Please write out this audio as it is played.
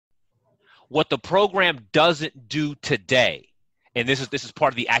What the program doesn't do today, and this is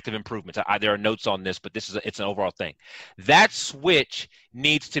part of the active improvements. There are notes on this, but it's an overall thing. That switch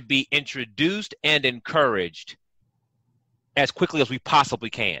needs to be introduced and encouraged as quickly as we possibly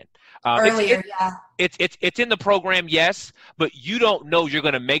can. Earlier, it's in the program, yes, but you don't know you're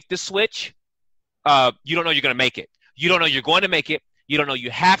going to make the switch. You don't know you're going to make it. You don't know you're going to make it. You don't know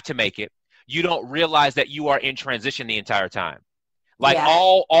you have to make it. You don't realize that you are in transition the entire time. Like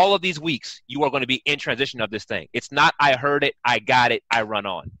all of these weeks, you are going to be in transition of this thing. It's not I heard it, I got it, I run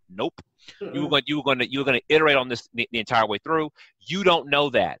on. Nope. You were going to iterate on this the entire way through. You don't know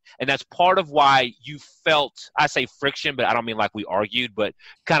that, and that's part of why you felt, I say friction, but I don't mean like we argued, but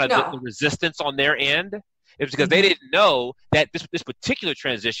kind of the resistance on their end. It was because they didn't know that this particular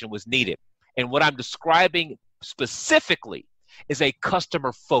transition was needed. And what I'm describing specifically is a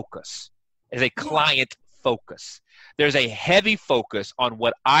customer focus, is a client focus. There's a heavy focus on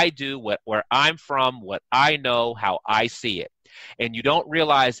what I do, where I'm from, what I know, how I see it. And you don't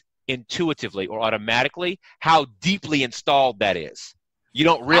realize intuitively or automatically how deeply installed that is. You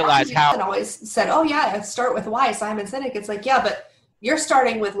don't realize how. Always said, "Oh yeah, start with why." Simon Sinek. It's like, yeah, but you're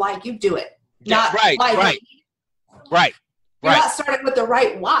starting with why you do it, not right. You're not starting with the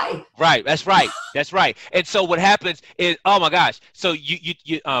right why. Right. That's right. That's right. And so what happens is, oh my gosh. So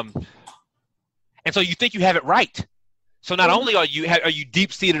and so you think you have it right. So not only are you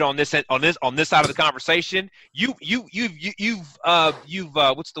deep seated on this side of the conversation, you've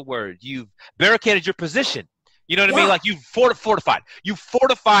what's the word? You've barricaded your position. You know what I mean? Like you've fortified. You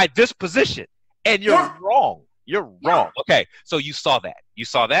fortified this position, and you're wrong. You're wrong. Okay, so you saw that. You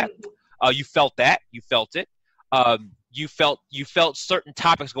saw that. You felt that. You felt it. You felt certain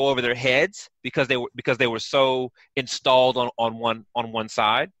topics go over their heads because they were so installed on one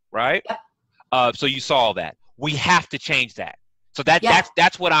side, right? Yep. So you saw that. We have to change that. So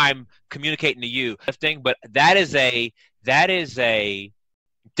that's what I'm communicating to you. But that is a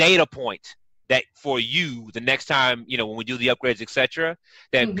data point that for you the next time, when we do the upgrades, etc.,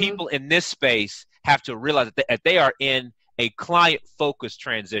 that people in this space have to realize that they are in a client-focused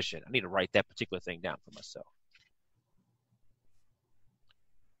transition. I need to write that particular thing down for myself.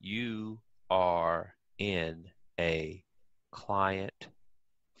 You are in a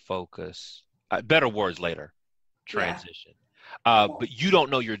client-focused, better words later, transition. But you don't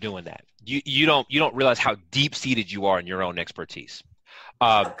know you're doing that. You don't realize how deep-seated you are in your own expertise.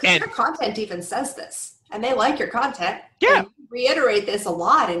 And your content even says this, and they like your content. Yeah. And you reiterate this a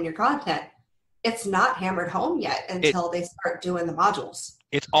lot in your content. It's not hammered home yet until they start doing the modules.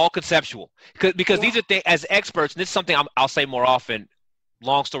 It's all conceptual because these are things as experts, and this is something I'll say more often.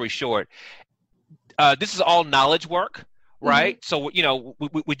 Long story short, this is all knowledge work. Right. So,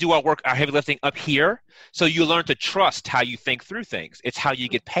 we do our work, our heavy lifting up here. So you learn to trust how you think through things. It's how you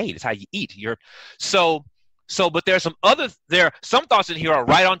get paid. It's how you eat. But there are some thoughts in here are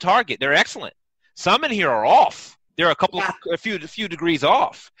right on target. They're excellent. Some in here are off. There are a few degrees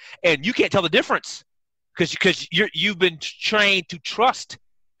off, and you can't tell the difference because you've been trained to trust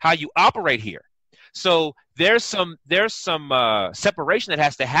how you operate here. So there's some separation that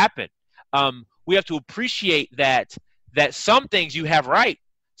has to happen. We have to appreciate that some things you have right,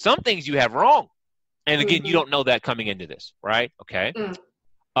 some things you have wrong. And again, you don't know that coming into this, right? Okay.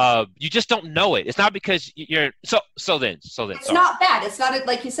 You just don't know it. It's not because you're so then. It's not bad. It's not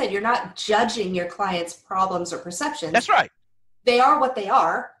like you said, you're not judging your clients' problems or perceptions. That's right. They are what they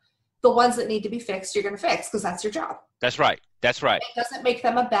are. The ones that need to be fixed, you're going to fix because that's your job. That's right. That's right. It doesn't make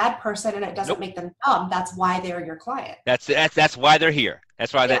them a bad person, and it doesn't make them dumb. That's why they're your client. That's why they're here.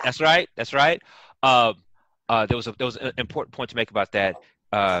 That's why. That's right. That's right. There was an important point to make about that.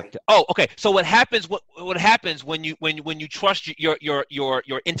 Okay. So what happens? What happens when you trust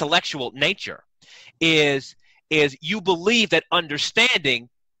your intellectual nature is you believe that understanding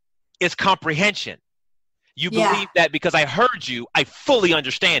is comprehension. You believe that because I heard you, I fully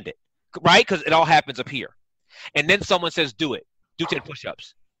understand it, right? Because it all happens up here, and then someone says, "Do it. Do 10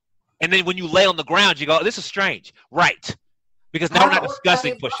 push-ups," and then when you lay on the ground, you go, "This is strange," right? Because now we're not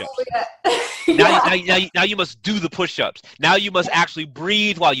discussing push-ups. Now you must do the push-ups. Now you must actually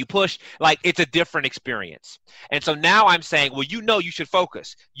breathe while you push. Like, it's a different experience. And so now I'm saying, well, you should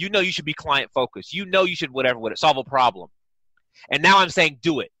focus. You should be client-focused. You should whatever, solve a problem. And now I'm saying,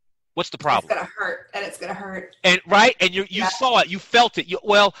 do it. What's the problem? It's going to hurt, and it's going to hurt. And right? And you saw it. You felt it.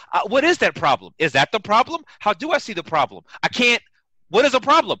 What is that problem? Is that the problem? How do I see the problem? What is the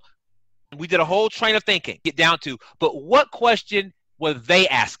problem? We did a whole train of thinking, get down to, but what question were they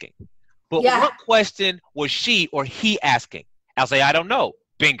asking? But what question was she or he asking? I'll say, I don't know.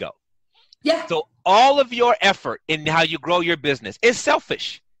 Bingo. Yeah. So all of your effort in how you grow your business is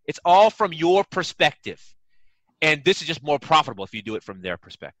selfish. It's all from your perspective. And this is just more profitable if you do it from their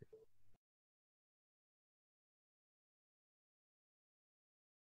perspective.